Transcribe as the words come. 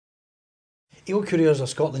Couriers are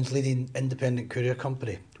Scotland's leading independent courier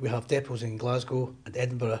company. We have depots in Glasgow and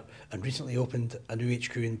Edinburgh and recently opened a new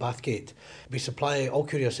HQ in Bathgate. We supply all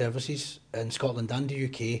courier services in Scotland and the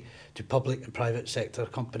UK to public and private sector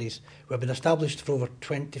companies. We have been established for over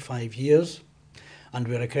 25 years and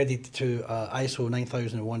we're accredited to ISO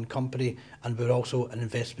 9001 company, and we're also an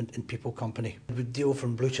investment in people company. We deal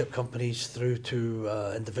from blue chip companies through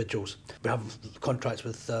to individuals. We have contracts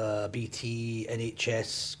with BT,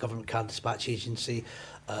 NHS, Government Card Dispatch Agency,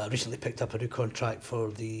 recently picked up a new contract for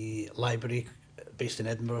the library based in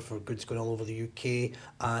Edinburgh for goods going all over the UK,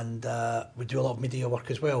 and we do a lot of media work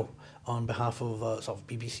as well on behalf of sort of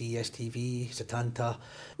BBC, STV, Setanta.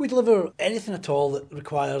 We deliver anything at all that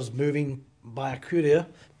requires moving by a courier,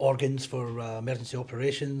 organs for emergency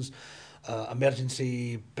operations,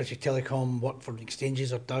 emergency British Telecom, work for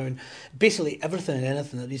exchanges are down. Basically everything and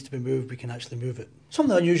anything that needs to be moved, we can actually move it. Some of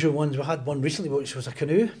the unusual ones, we had one recently which was a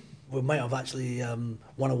canoe. We might have actually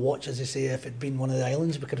won a watch, as they say. If it'd been one of the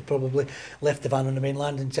islands, we could have probably left the van on the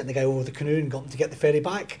mainland and sent the guy over the canoe and got him to get the ferry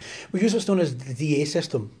back. We use what's known as the DA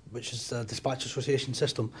system, which is a dispatch association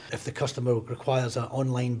system. If the customer requires an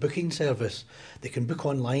online booking service, they can book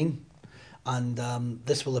online, and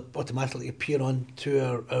this will automatically appear onto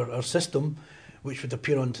our system, which would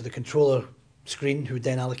appear onto the controller screen, who would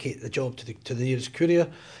then allocate the job to the nearest courier.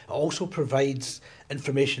 It also provides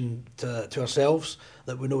information to ourselves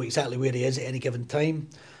that we know exactly where he is at any given time,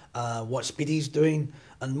 what speed he's doing,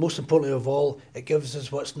 and most importantly of all, it gives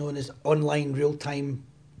us what's known as online real-time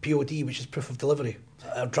POD, which is proof of delivery.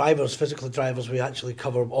 Our drivers, physical drivers, we actually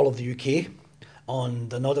cover all of the UK. On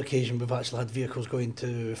another occasion, we've actually had vehicles going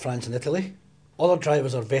to France and Italy. All our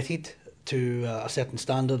drivers are vetted to a certain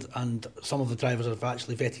standard, and some of the drivers are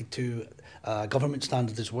actually vetted to government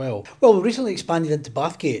standard as well. Well, we recently expanded into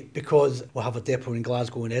Bathgate because we have a depot in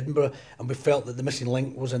Glasgow and Edinburgh, and we felt that the missing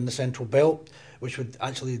link was in the central belt, which would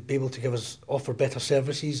actually be able to offer better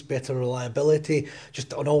services, better reliability,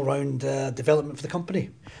 just an all-round development for the company.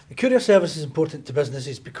 The courier service is important to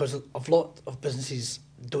businesses because a lot of businesses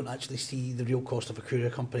don't actually see the real cost of a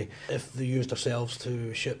courier company. If they used ourselves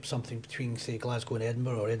to ship something between, say, Glasgow and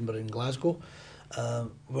Edinburgh or Edinburgh and Glasgow,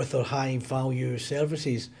 with our high value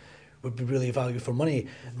services, would be really value for money.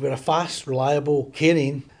 We're a fast, reliable,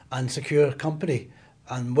 caring and secure company.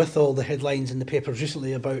 And with all the headlines in the papers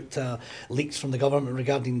recently about leaks from the government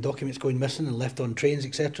regarding documents going missing and left on trains,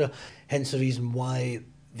 etc., hence the reason why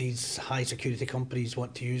these high security companies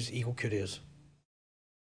want to use Couriers.